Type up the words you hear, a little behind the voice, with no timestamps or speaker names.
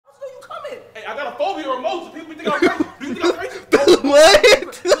got a phobia or emotion. People think I'm crazy. Do you think I'm crazy?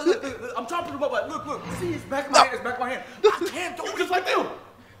 What? Look, I'm trying to put him up. Like, look. See, it's back of my hand. It's back of my hand. I can't do it just like them.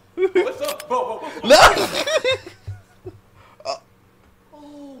 What's up, bro? No.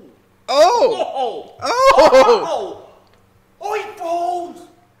 Oh, he froze.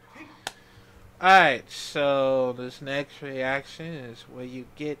 Alright, so this next reaction is where you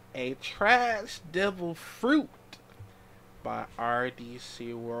get a Trash Devil Fruit by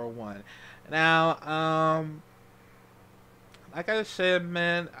RDC World 1. Now, like I said,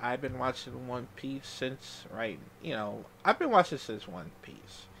 man, I've been watching One Piece since, I've been watching since One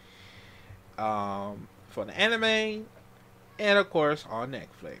Piece. For the anime, and of course on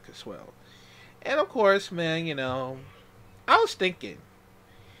Netflix as well. And of course, man, I was thinking,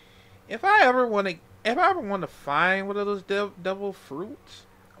 if I ever want to find one of those devil fruits,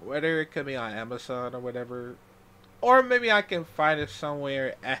 whether it could be on Amazon or whatever, or maybe I can find it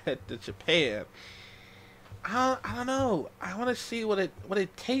somewhere at the Japan. I don't know. I want to see what it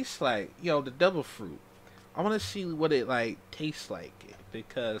tastes like. The devil fruit. I want to see what it tastes like,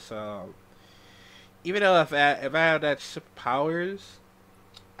 because even though if I have that superpowers,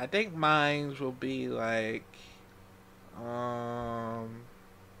 I think mine will be like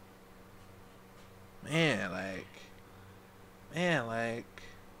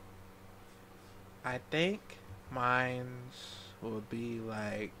I think mine's will be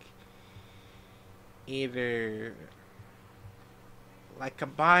like either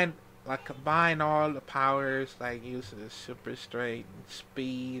combine all the powers, like using the super strength and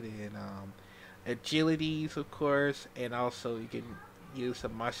speed and agilities, of course, and also you can use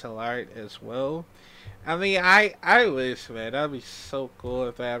some martial art as well. I mean, I wish, man, that'd be so cool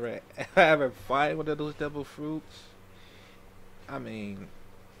if I ever find one of those devil fruits. I mean,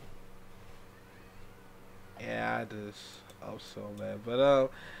 yeah, I just hope so, man.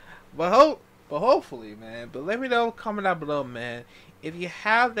 But hopefully, man. But let me know, comment down below, man, if you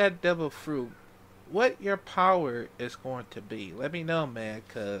have that devil fruit, what your power is going to be. Let me know, man,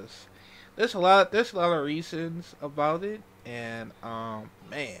 cause there's a lot of reasons about it, and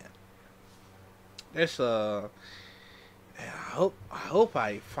man, there's I hope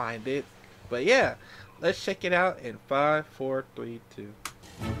I find it. But yeah, let's check it out in 5, 4, 3, 2.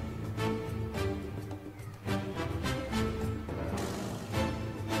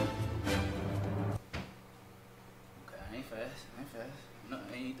 No,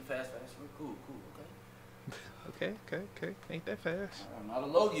 ain't the fast. We're cool, okay? Okay. Ain't that fast. Not a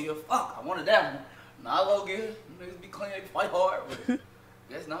low gear. Fuck, I wanted that one. Not a low gear. Niggas be clean, they fight hard. But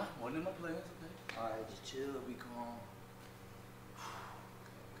guess not. Wasn't in my plans, okay? Alright, just chill, be calm.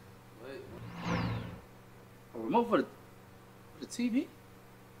 Wait. A remote for the TV?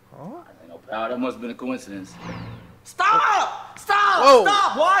 Huh? Ain't no power. That must have been a coincidence. Stop! Whoa.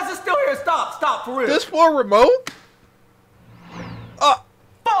 Stop! Why is it still here? Stop, for real. This for a remote? Fuck!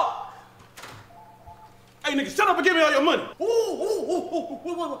 Hey, nigga, shut up and give me all your money. Ooh.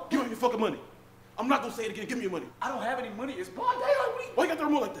 Give me all your fucking money. I'm not gonna say it again. Give me your money. I don't have any money. It's broad daylight. Why you got the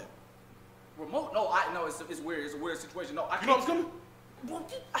remote like that? Remote? No, it's weird. It's a weird situation. No, I can't. You know what's coming?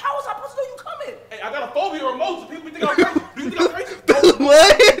 How was I supposed to know you coming? Hey, I got a phobia or emotion. People think I'm crazy. Do you think I'm crazy?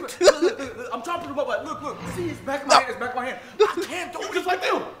 What? Look, I'm trying to put him up. Like, look. See, it's back of my hand. It's back of my hand. I can't do it just like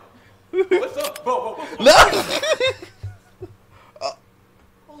them. What's up, bro? No.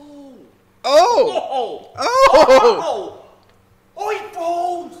 He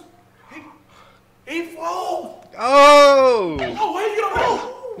froze. He froze. Oh, where you get a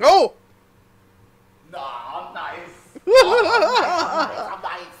no. Nah, I'm nice.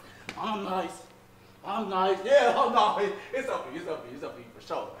 I'm nice. Yeah, I'm nice. It's up for you for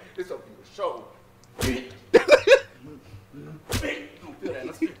sure. It's up for you for sure. Don't feel that.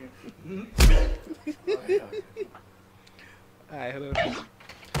 Let's get Alright, hold on.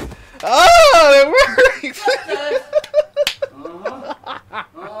 Oh, it works!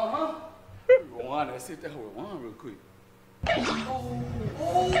 Rewind that. Sit there. Rewind real quick.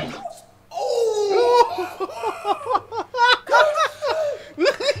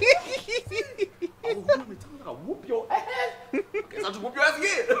 I'll whoop your ass. Guess I'll just whoop your ass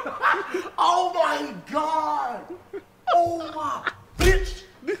again. Oh my god. Oh my bitch.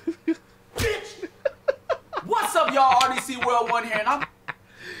 What's up, y'all? RDC World 1 here, and I'm.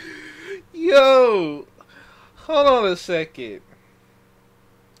 Yo, hold on a second.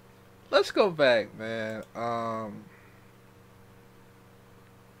 Let's go back, man.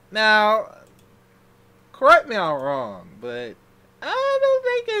 Now, correct me if I'm wrong, but I don't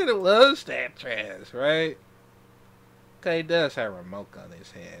think it was that trash, right? Okay, he does have a remote on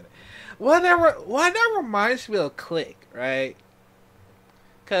his hand. Why that reminds me of Click, right?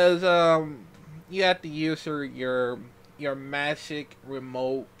 Cause you have to use your magic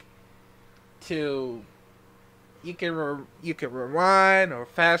remote to you can rewind or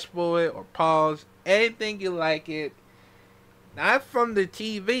fast forward or pause anything you like it, not from the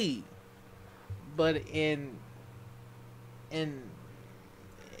TV, but in in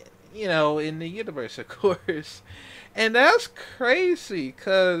the universe, of course. And that's crazy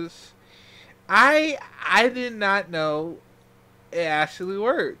because I did not know it actually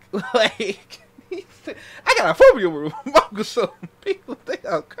worked. Like, I got a phobia with remote, so people think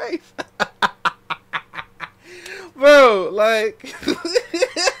I'm crazy. Bro, like,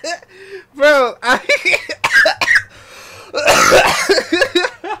 bro,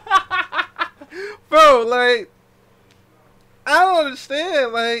 bro, like, I don't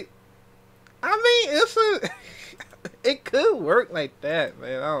understand. Like, I mean, it could work like that,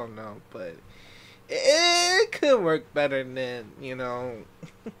 man. I don't know, but it could work better than,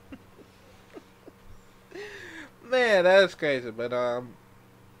 man, that's crazy. But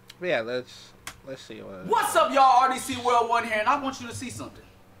yeah, let's see what. What's up, y'all? RDC World 1 here, and I want you to see something.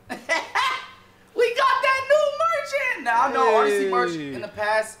 We got that new merch in. Now I know RDC merch in the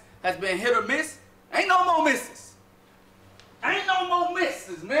past has been hit or miss. Ain't no more misses. Ain't no more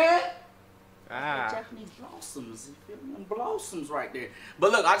misses, man. Japanese blossoms, you feel me? Blossoms right there.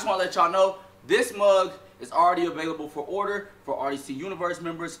 But look, I just want to let y'all know this mug is already available for order for RDC Universe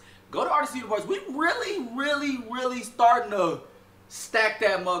members. Go to RDC Universe. We really starting to stack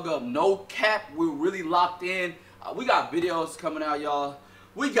that mug up. No cap. We're really locked in. We got videos coming out, y'all.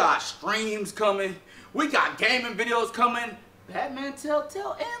 We got streams coming. We got gaming videos coming. Batman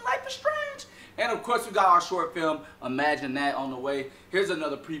Telltale and Life is Strange. And of course, we got our short film, Imagine That, on the way. Here's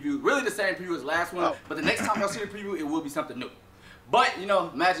another preview. Really the same preview as last one, but the next time y'all see the preview, it will be something new. But,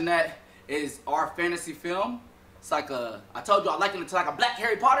 Imagine That is our fantasy film. It's like I told you, I liken it to like a black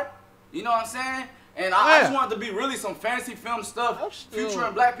Harry Potter. You know what I'm saying? And I just wanted to be really some fantasy film stuff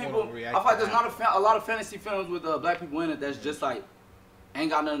featuring black people. I feel like there's not a lot of fantasy films with black people in it that's just like,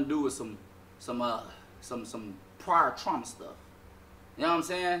 ain't got nothing to do with some prior trauma stuff. You know what I'm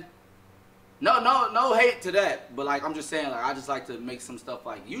saying? No hate to that, but like I'm just saying, like I just like to make some stuff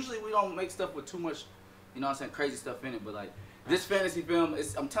like usually we don't make stuff with too much, you know what I'm saying, crazy stuff in it, but like this fantasy film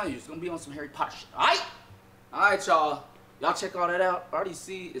is, I'm telling you, it's gonna be on some Harry Potter shit. Alright y'all. Y'all check all that out.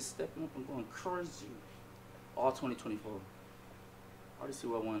 RDC is stepping up and going crazy all 2024. RDC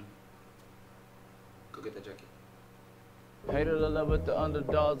World 1. Go get that jacket. Hater to love it, the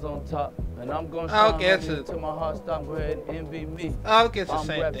underdogs on top. And I'm gonna shine to my heart stop, go ahead and envy me. I'll get the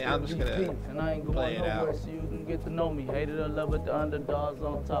same thing. I'm just gonna and I ain't going nowhere so you can get to know me. Hater to love it, the underdogs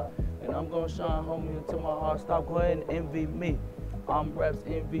on top. And I'm gonna shine, homie, until my heart stop, go ahead and envy me. I'm Raps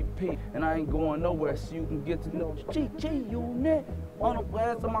MVP, and I ain't going nowhere so you can get to know me. GG unit, on the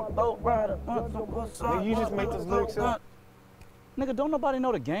west of my boat rider. Nigga, you just make those lyrics up. Nigga, don't nobody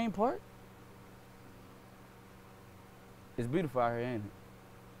know the game part? It's beautiful out here, ain't it?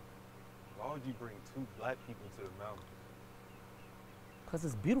 Why would you bring two black people to the mountain? Cause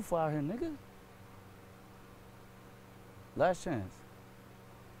it's beautiful out here, nigga. Last chance.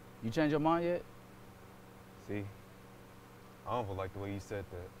 You change your mind yet? See? I don't feel like the way you said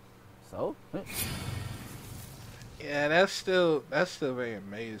that. So? Yeah, that's still very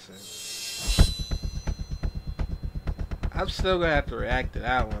amazing. I'm still gonna have to react to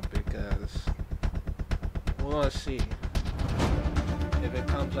that one because we're gonna see if it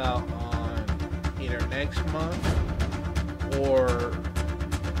comes out on either next month or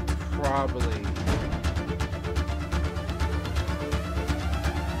probably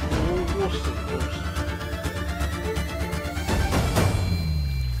we'll see.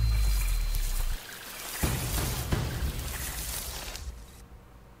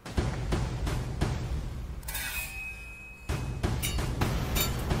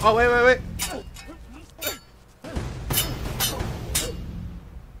 Oh, wait.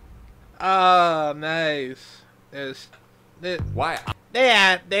 Oh, nice. Why? They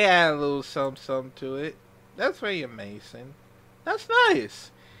add a little something to it. That's very amazing. That's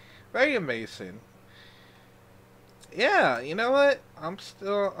nice. Very amazing. Yeah, you know what? I'm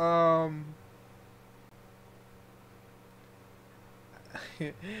still, I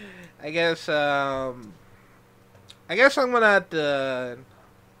guess I'm gonna have to,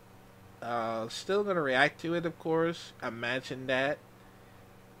 still gonna react to it, of course. Imagine That.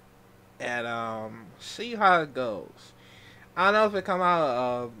 And, see how it goes. I don't know if it come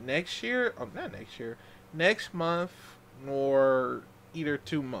out, next year, not next year, next month, or either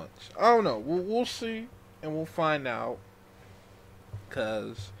 2 months. I don't know. We'll see, and we'll find out.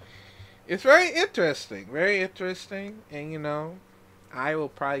 Because it's very interesting, and, I will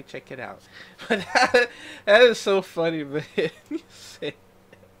probably check it out. But that is so funny, man. You say,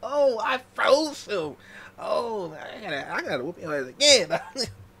 "Oh, I froze him. Oh, I gotta whoop your ass again."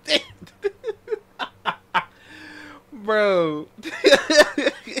 Bro.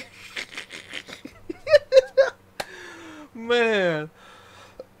 Man.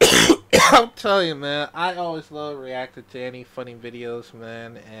 I'm telling you, man, I always love reacting to any funny videos,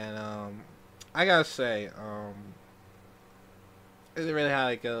 man, and I gotta say, it's really how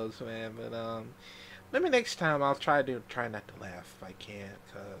it goes, man. But maybe next time I'll try not to laugh if I can,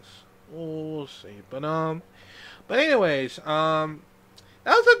 cause we'll see. But anyways, that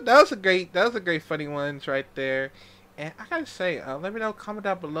was a great funny ones right there. And I gotta say, let me know, comment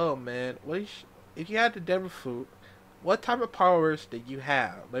down below, man. If you had the devil fruit, what type of powers did you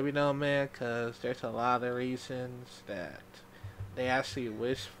have? Let me know, man, cause there's a lot of reasons that they actually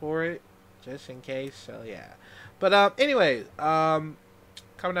wish for it, just in case. So yeah. But anyways, comment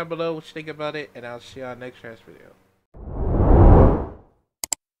down below what you think about it, and I'll see you on next video.